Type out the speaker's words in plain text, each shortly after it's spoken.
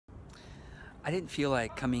I didn't feel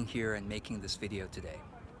like coming here and making this video today,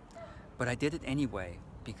 but I did it anyway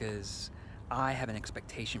because I have an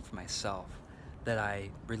expectation for myself that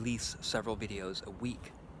I release several videos a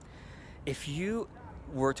week. If you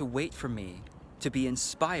were to wait for me to be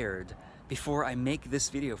inspired before I make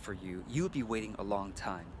this video for you, you would be waiting a long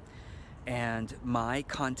time. And my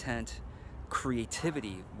content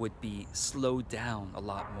creativity would be slowed down a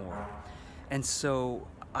lot more. And so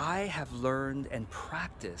I have learned and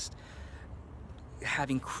practiced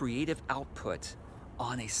having creative output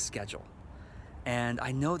on a schedule. And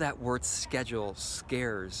I know that word schedule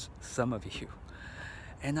scares some of you.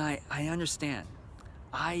 And I understand.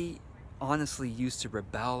 I honestly used to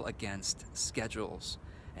rebel against schedules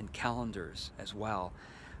and calendars as well.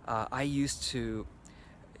 I used to,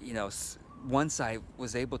 once I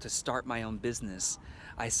was able to start my own business,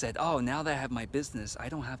 I said, oh, now that I have my business, I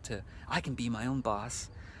can be my own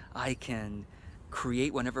boss. I can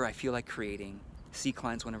create whenever I feel like creating, see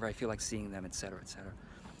clients whenever I feel like seeing them, etc., etc.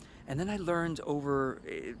 And then I learned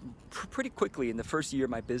pretty quickly in the first year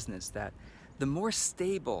of my business that the more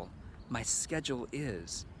stable my schedule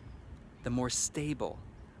is, the more stable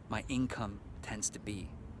my income tends to be.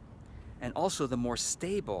 And also the more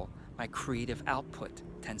stable my creative output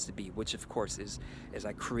tends to be, which of course is as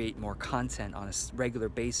I create more content on a regular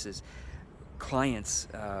basis, clients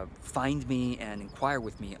find me and inquire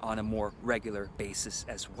with me on a more regular basis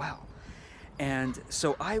as well. And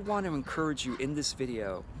so I want to encourage you in this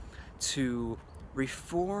video to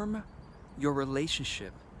reform your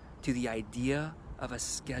relationship to the idea of a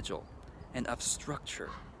schedule and of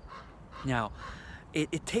structure. Now,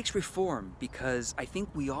 it takes reform because I think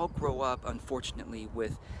we all grow up, unfortunately,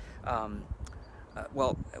 with,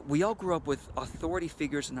 we all grow up with authority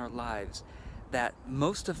figures in our lives that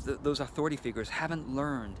most of those authority figures haven't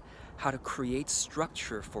learned how to create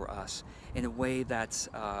structure for us in a way that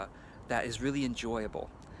is really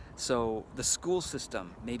enjoyable. So the school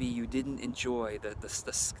system, maybe you didn't enjoy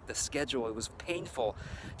the schedule. It was painful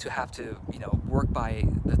to have to work by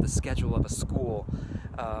the schedule of a school.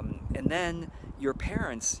 And then your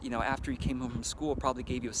parents, after you came home from school, probably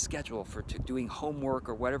gave you a schedule for doing homework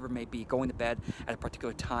or whatever it may be, going to bed at a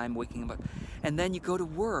particular time, waking up. And then you go to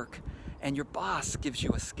work and your boss gives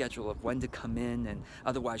you a schedule of when to come in, and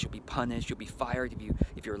otherwise you'll be punished, you'll be fired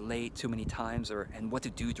if you're late too many times, and what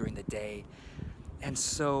to do during the day. And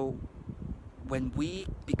so when we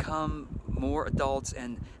become more adults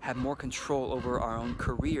and have more control over our own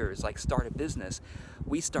careers, like start a business,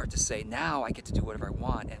 we start to say, now I get to do whatever I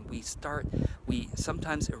want. And we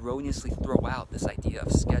sometimes erroneously throw out this idea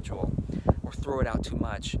of schedule, or throw it out too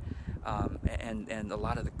much. And a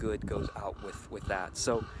lot of the good goes out with that.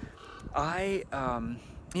 So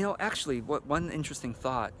actually, one interesting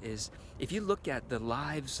thought is, if you look at the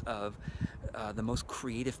lives of the most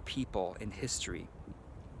creative people in history,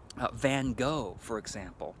 Van Gogh, for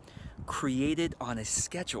example, created on a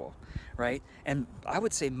schedule, right? And I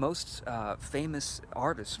would say most famous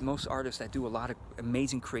artists, most artists that do a lot of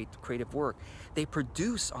amazing creative work, they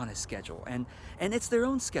produce on a schedule, and it's their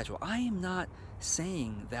own schedule. I am not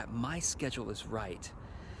saying that my schedule is right.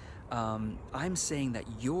 I'm saying that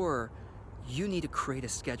you need to create a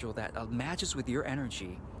schedule that matches with your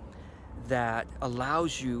energy, that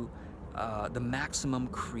allows you the maximum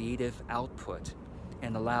creative output,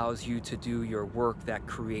 and allows you to do your work that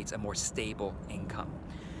creates a more stable income.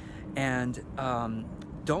 And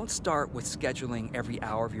don't start with scheduling every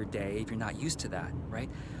hour of your day if you're not used to that, right?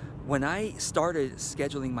 When I started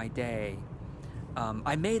scheduling my day,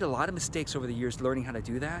 I made a lot of mistakes over the years learning how to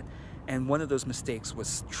do that. And one of those mistakes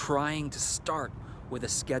was trying to start with a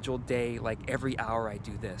scheduled day, like every hour I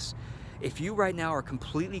do this. If you right now are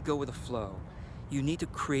completely go with the flow, you need to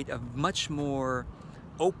create a much more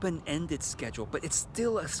open-ended schedule, but it's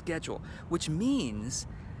still a schedule, which means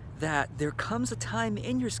that there comes a time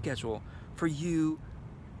in your schedule for you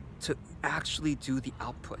to actually do the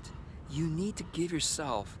output. You need to give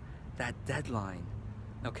yourself that deadline,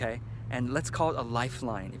 okay? And let's call it a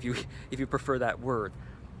lifeline if you prefer that word.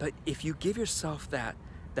 But if you give yourself that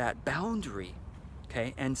boundary,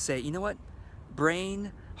 okay, and say, you know what,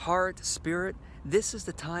 brain, heart, spirit, this is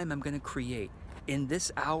the time I'm going to create. In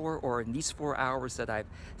this hour, or in these 4 hours that I've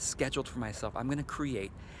scheduled for myself, I'm going to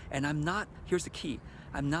create. And here's the key,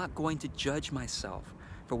 I'm not going to judge myself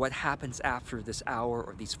for what happens after this hour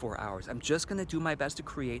or these 4 hours. I'm just going to do my best to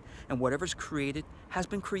create, and whatever's created has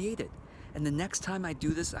been created. And the next time I do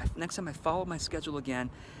this, next time I follow my schedule again,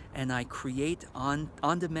 and I create on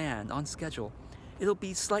demand, on schedule, it'll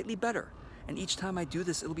be slightly better. And each time I do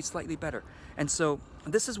this, it'll be slightly better. And so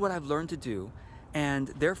this is what I've learned to do, and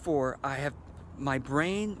therefore I have my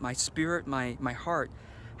brain, my spirit, my heart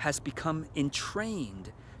has become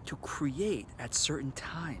entrained to create at certain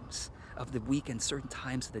times of the week and certain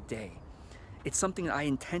times of the day. It's something that I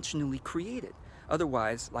intentionally created.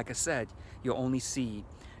 Otherwise, like I said, you'll only see,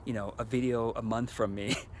 a video a month from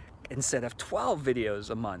me instead of 12 videos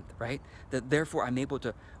a month, right? Therefore, I'm able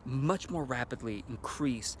to much more rapidly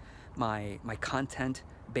increase my content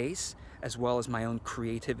base, as well as my own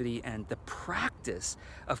creativity, and the practice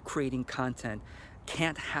of creating content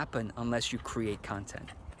can't happen unless you create content.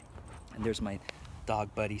 And there's my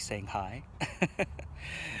dog buddy saying hi.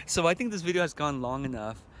 So I think this video has gone long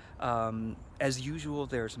enough. As usual,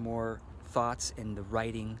 there's more thoughts in the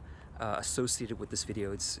writing associated with this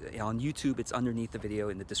video. It's on YouTube, it's underneath the video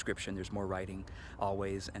in the description. There's more writing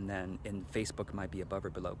always, and then in Facebook it might be above or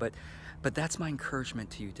below. But that's my encouragement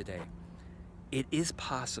to you today. It is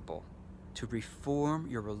possible to reform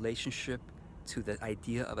your relationship to the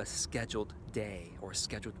idea of a scheduled day or a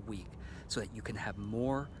scheduled week, so that you can have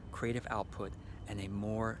more creative output and a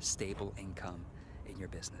more stable income in your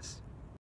business.